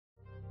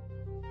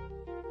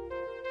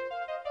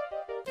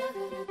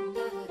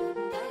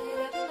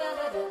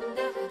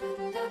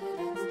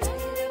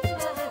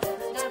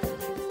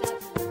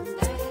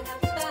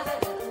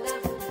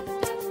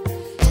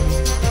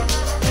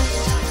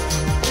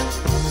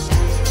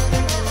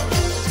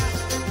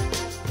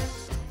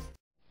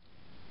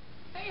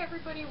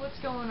everybody,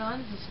 what's going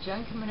on? This is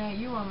Jen coming at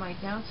you on my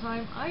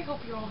downtime. I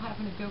hope you're all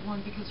having a good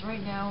one because right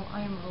now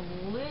I am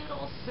a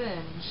little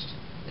singed.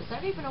 Is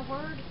that even a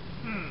word?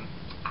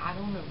 I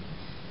don't know.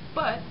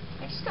 But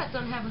I just got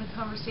done having a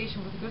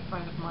conversation with a good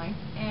friend of mine,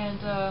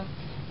 and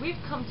we've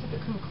come to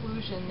the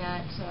conclusion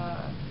that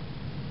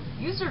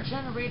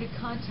user-generated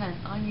content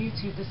on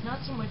YouTube is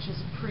not so much as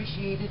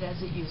appreciated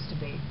as it used to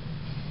be.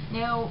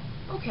 Now,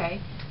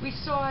 okay, we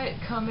saw it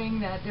coming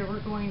that there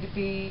were going to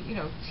be,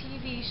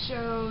 TV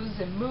shows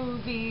and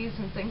movies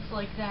and things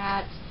like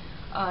that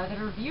that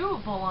are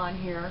viewable on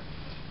here,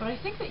 but I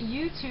think that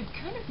YouTube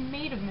kind of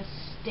made a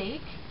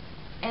mistake,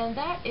 and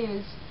that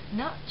is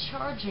not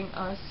charging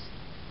us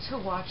to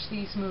watch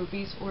these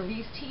movies or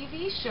these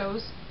TV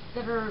shows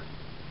that are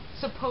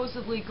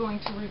supposedly going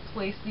to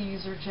replace the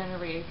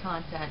user-generated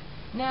content.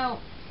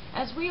 Now,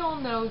 as we all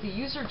know, the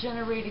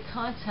user-generated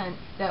content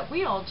that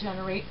we all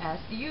generate as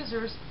the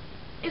users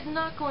is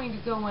not going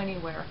to go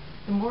anywhere.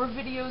 The more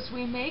videos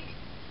we make,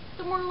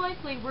 the more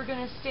likely we're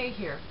going to stay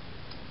here.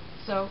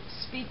 So,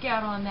 speak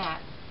out on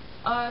that.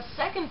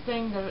 Second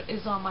thing that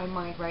is on my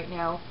mind right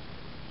now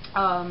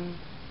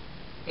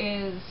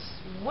is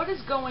what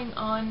is going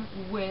on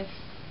with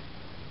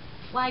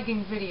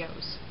flagging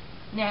videos.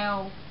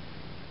 Now,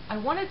 I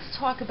wanted to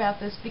talk about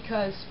this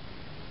because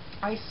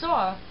I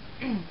saw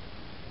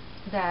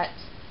that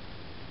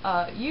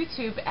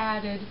YouTube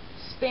added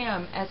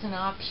spam as an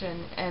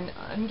option, and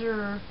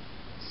under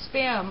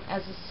spam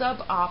as a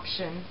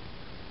sub-option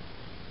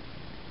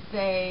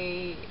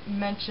they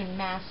mention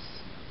mass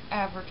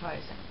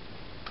advertising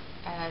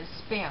as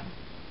spam.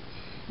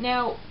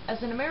 Now,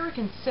 as an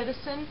American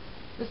citizen,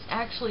 this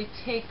actually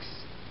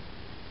takes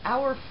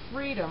our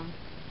freedom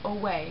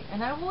away,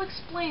 and I will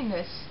explain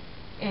this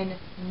in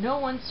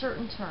no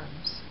uncertain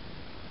terms.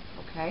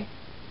 Okay?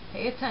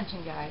 Pay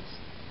attention, guys.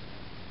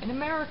 In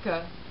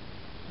America,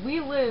 we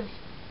live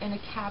in a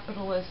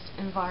capitalist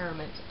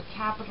environment, a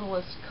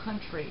capitalist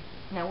country.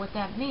 Now, what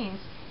that means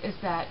is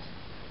that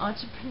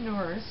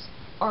entrepreneurs,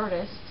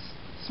 artists,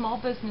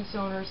 small business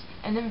owners,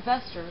 and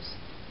investors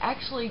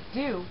actually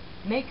do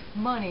make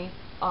money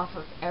off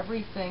of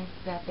everything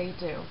that they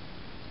do.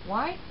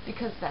 Why?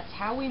 Because that's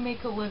how we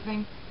make a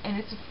living, and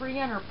it's a free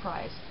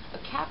enterprise.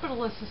 A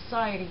capitalist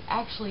society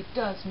actually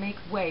does make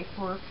way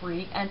for a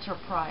free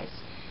enterprise.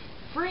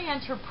 Free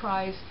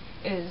enterprise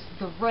is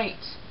the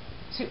right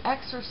to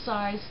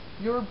exercise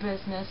your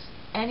business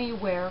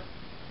anywhere,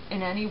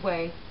 in any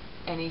way,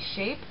 any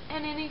shape,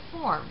 and any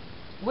form,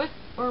 with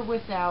or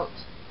without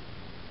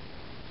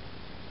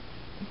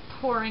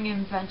pouring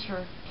in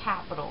venture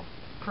capital,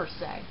 per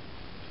se.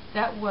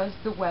 That was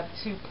the Web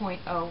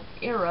 2.0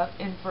 era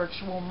in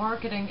virtual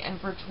marketing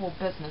and virtual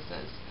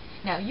businesses.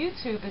 Now,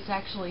 YouTube is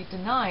actually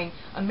denying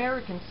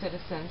American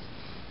citizens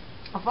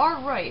of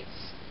our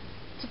rights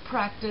to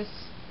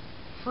practice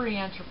free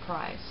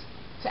enterprise,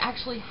 to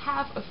actually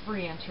have a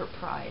free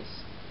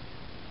enterprise.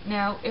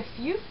 Now, if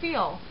you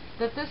feel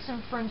that this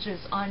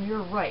infringes on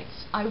your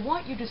rights, I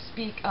want you to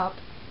speak up,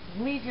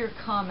 leave your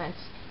comments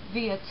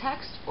via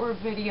text or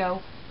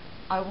video.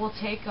 I will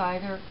take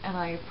either, and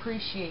I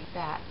appreciate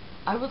that.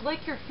 I would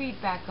like your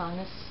feedback on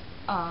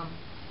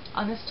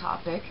this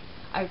topic.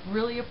 I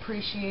really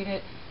appreciate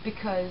it,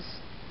 because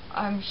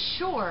I'm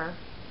sure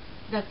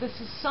that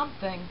this is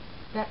something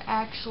that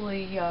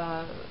actually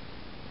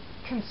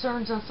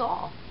concerns us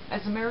all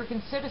as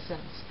American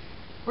citizens.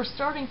 We're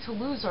starting to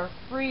lose our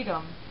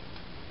freedom,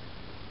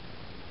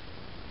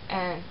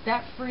 and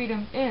that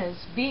freedom is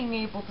being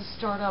able to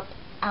start up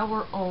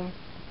our own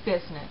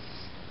business.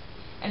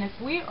 And if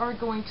we are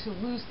going to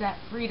lose that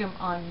freedom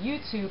on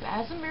YouTube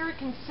as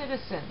American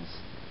citizens,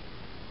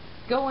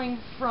 going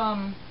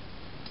from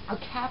a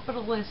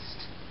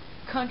capitalist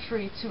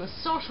country to a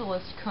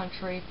socialist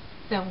country,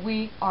 then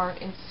we are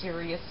in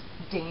serious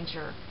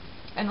danger.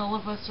 And all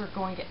of us are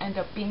going to end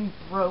up being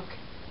broke,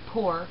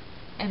 poor,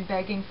 and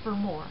begging for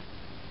more.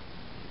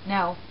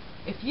 Now,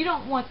 if you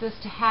don't want this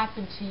to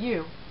happen to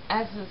you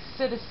as a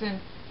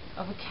citizen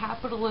of a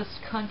capitalist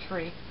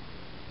country,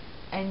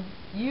 and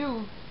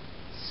you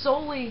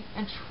solely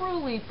and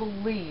truly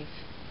believe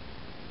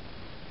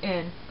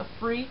in a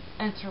free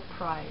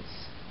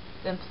enterprise,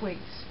 then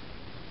please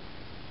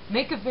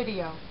make a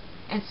video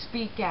and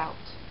speak out.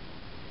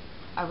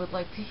 I would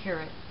like to hear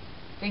it.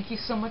 Thank you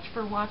so much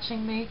for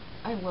watching me.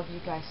 I love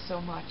you guys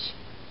so much.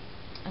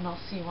 And I'll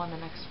see you on the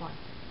next one.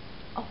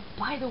 Oh,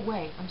 by the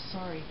way, I'm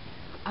sorry.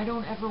 I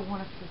don't ever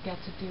want to forget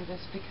to do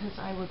this because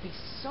I would be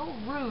so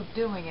rude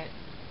doing it.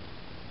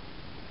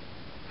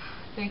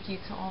 Thank you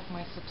to all of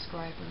my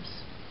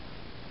subscribers.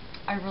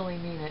 I really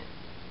mean it.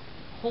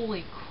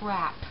 Holy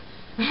crap.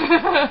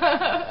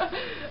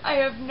 I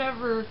have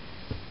never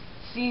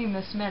seen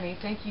this many.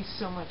 Thank you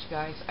so much,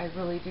 guys. I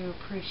really do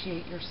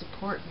appreciate your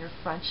support and your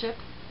friendship.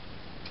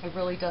 It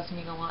really does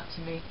mean a lot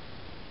to me.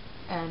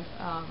 And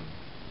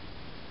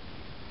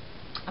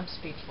I'm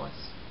speechless.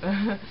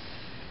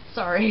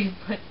 Sorry,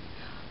 but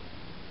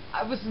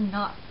I was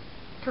not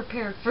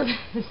prepared for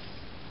this.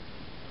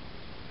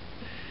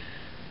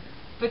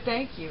 But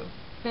thank you.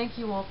 Thank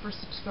you all for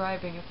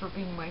subscribing and for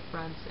being my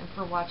friends and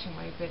for watching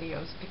my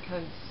videos,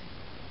 because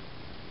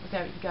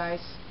without you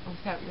guys, and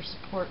without your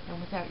support, and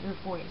without your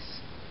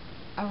voice,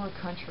 our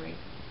country,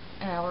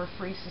 and our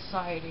free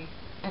society,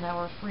 and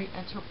our free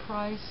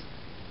enterprise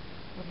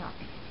would not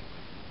be anything.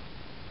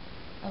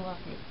 I love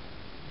you.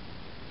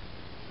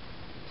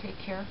 Take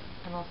care,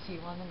 and I'll see you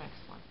on the next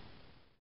one.